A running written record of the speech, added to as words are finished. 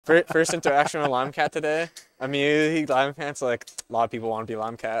First interaction with Limecat today. I mean, Limecat's like, a lot of people want to be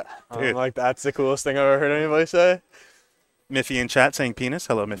Limecat. Like, that's the coolest thing I've ever heard anybody say. Miffy in chat saying penis.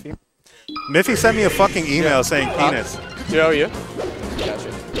 Hello, Miffy. Miffy sent me a fucking email saying penis. How are you?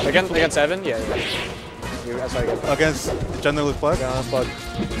 Gotcha. Against Evan? Yeah. That's what I get. Against genderless plug? Yeah, let's plug.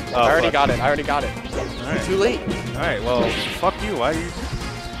 Oh, I already got it. All right. Too late. All right, well, fuck you. Why are you?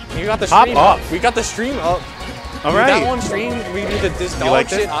 You got the Pop stream up. We got the stream up. All right. That one stream, we do this dog like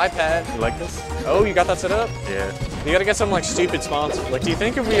shit this? iPad. You like this? Oh, you got that set up? Yeah. You gotta get some like stupid sponsor. Like, do you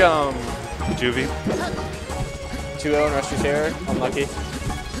think if we Juvie. 2-0 and rest your share? Unlucky.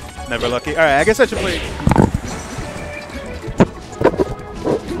 Never lucky. All right, I guess I should play.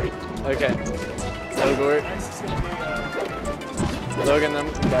 Okay. Logort. Logan them.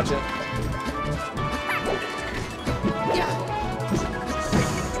 Gotcha.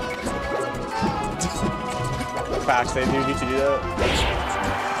 Facts, they do need to do that.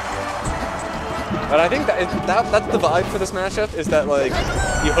 But I think that's the vibe for this matchup, is that like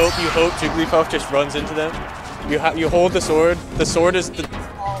you hope Jigglypuff just runs into them. You hold the sword. The sword is the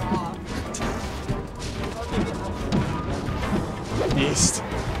beast.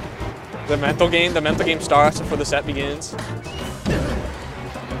 The mental game starts before the set begins.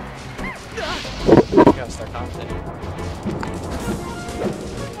 Gotta start commentating.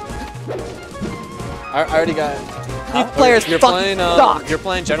 I already got it. These players you're fucking suck. You're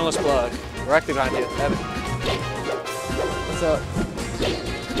playing Generalist Plug. Directly behind you, Evan. What's up?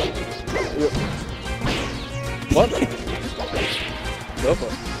 What? Go for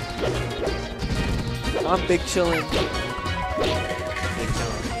it. I'm big chillin'.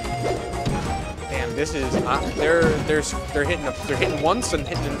 Damn, this is they're hitting once and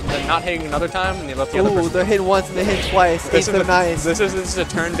not hitting another time, and they let the other person. They're hitting once and they hit twice. This is nice. This is a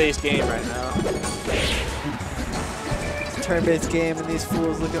turn-based game right now. Turn-based game, and these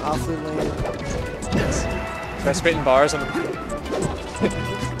fools looking awfully lame. They're spitting bars on the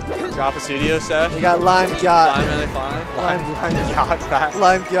drop a studio set. They got Limecat. Limecat.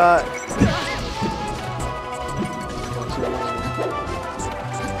 Limecat.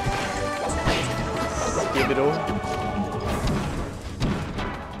 Give it all.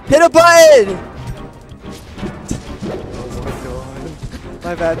 Hit a button!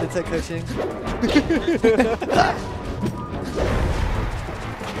 My bad, mid-set coaching.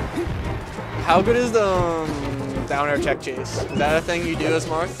 How good is the down air tech chase? Is that a thing you do as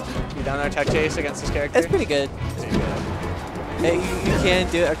Marth? You down air tech chase against this character? It's pretty good. You can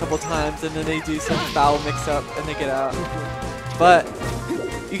do it a couple times, and then they do some foul mix-up, and they get out. But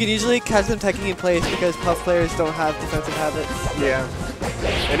you can usually catch them teching in place because Puff players don't have defensive habits. Yeah.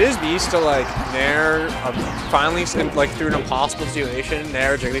 It is beast to like nair, finally like through an impossible situation,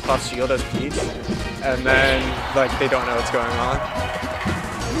 nair Jigglypuff's shield as Peach, and then like they don't know what's going on.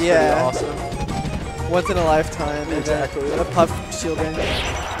 Yeah. Pretty awesome. Once in a lifetime. Exactly. A Puff shielding.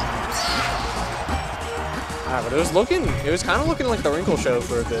 But it was kind of looking like the Wrinkle show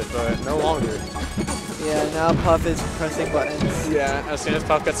for a bit, but no longer. Yeah, now Puff is pressing buttons. Yeah, as soon as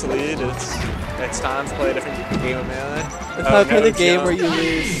Puff gets the lead, it's time to play a different game of Melee. It's time to play the game where you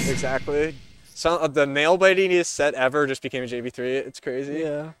lose. Exactly. So the nail bitingest set ever just became a JV3. It's crazy.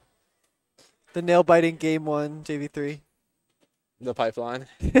 Yeah. The nail biting game 1 JV3. The pipeline.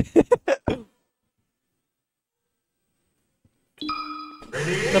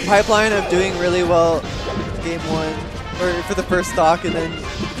 The pipeline of doing really well game 1, or for the first stock, and then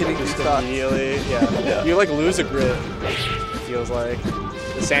getting Just stock. immediately, yeah. You like lose a grip, it feels like.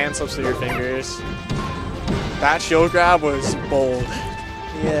 The sand slips through your fingers. That shield grab was bold.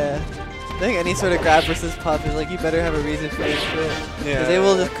 Yeah. I think any sort of grab versus Puff is like, you better have a reason for this shit. Yeah. Because they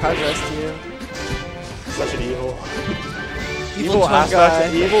will just crowd rest you. Such an evil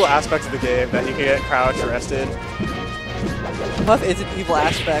guy. evil aspect of the game that you can get crouch arrested. Puff is an evil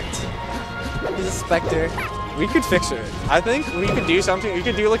aspect. He's a specter. We could fix it. I think we could do something. We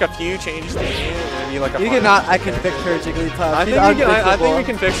could do like a few changes to the game and be like a You cannot, I can fix her, Jigglypuff. I think we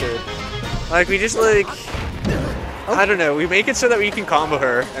can fix her. Like, we just like, I don't know, we make it so that we can combo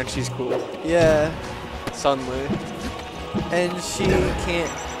her and she's cool. Yeah. Suddenly. And she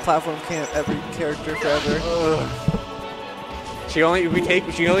can't platform camp every character forever. She only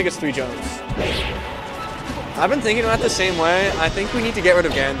gets 3 jumps. I've been thinking about it the same way. I think we need to get rid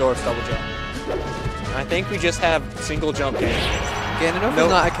of Ganondorf's double jump. I think we just have single jump Ganondorf. Ganondorf is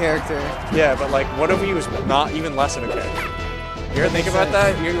not a character. Yeah, but like, what if we was not even less of a character? You ever think about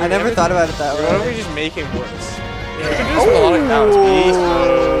that? I never thought about it that way. What if we just make him worse? Yeah, we can do this with a lot of that was beast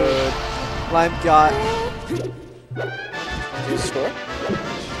mode. Limecat. Do you score?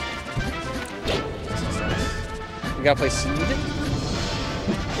 We gotta play Seed.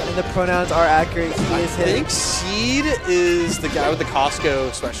 and the pronouns are accurate, he is I him. think Seed is the guy with the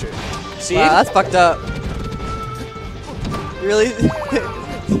Costco sweatshirt. Seed? Wow, that's fucked up. Really?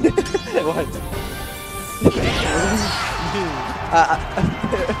 What?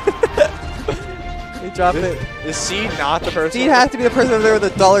 You drop it. Is Seed not the person? Seed has to be the person over there with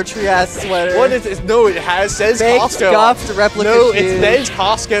the Dollar Tree ass sweater. What is it? No, it says Fake Costco. scuffed replica No, shoes. it says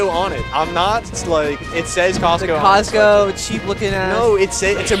Costco on it. I'm not like it says Costco. The on it. Costco cheap looking ass. No, it's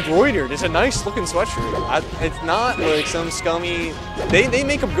embroidered. It's a nice looking sweatshirt. It's not like some scummy. They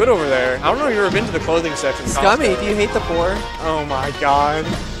make them good over there. I don't know if you've ever been to the clothing section. of Scummy. Costco. Do you hate the poor? Oh my god.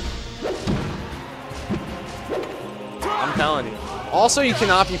 I'm telling you. Also, you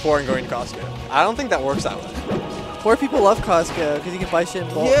cannot be poor and going to Costco. I don't think that works that way. Poor people love Costco because you can buy shit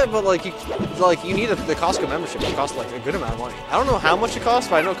in bulk. Yeah, but like you need the Costco membership. It costs like a good amount of money. I don't know how much it costs,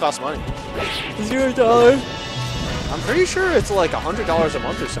 but I know it costs money. $0. I'm pretty sure it's like $100 a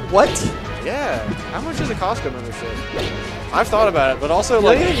month or something. What? Yeah. How much is a Costco membership? I've thought about it, but also You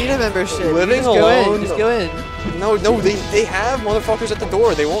like don't even need a membership. You living just go alone. in. Just go in. No, they have motherfuckers at the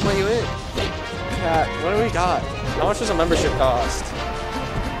door. They won't let you in. Cat. What do we got? How much does a membership cost?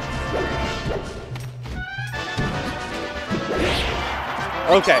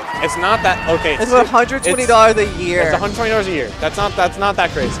 Okay, it's not that. Okay, It's $120 a year. It's $120 a year. That's not that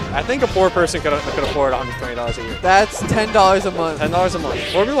crazy. I think a poor person could afford $120 a year. That's $10 a month. $10 a month.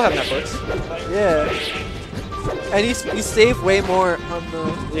 Poor people have Netflix. Yeah. And you save way more on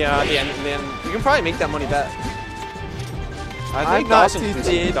the. Yeah, at the end, you can probably make that money back. I think I'm not Dawson's too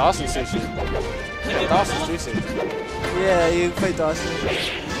sushi. deep. Dawson's sushi. Yeah, Dawson's sushi. Yeah, you play Dawson.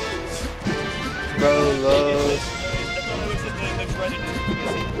 Bro,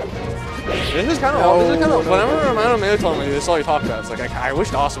 This is kind of. Whenever Romano told me this is all you talk about, it's like I wish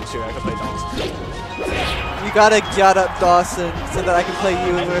Dawson was here. I could play Dawson. You gotta get up Dawson so that I can play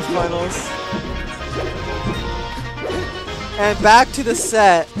you in the finals. And back to the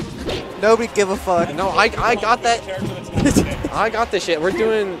set. Nobody give a fuck. No, I got that. I got this shit. We're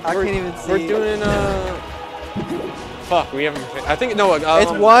doing. I can't even see. We're doing. Fuck, we haven't. I think no. It's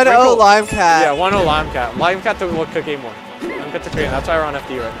 1-0 Limecat. Yeah, 1-0 Limecat. Limecat took game one. Limecat took game. That's why we're on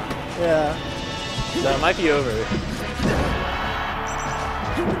FD right now. Yeah. So it might be over.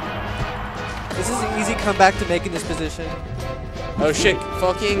 This is an easy comeback to make in this position. Oh shit!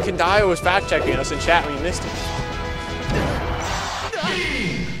 Fucking Kandayo was fact checking us in chat when you missed it.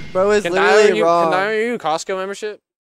 Bro is literally wrong. Kandayo, you Costco membership?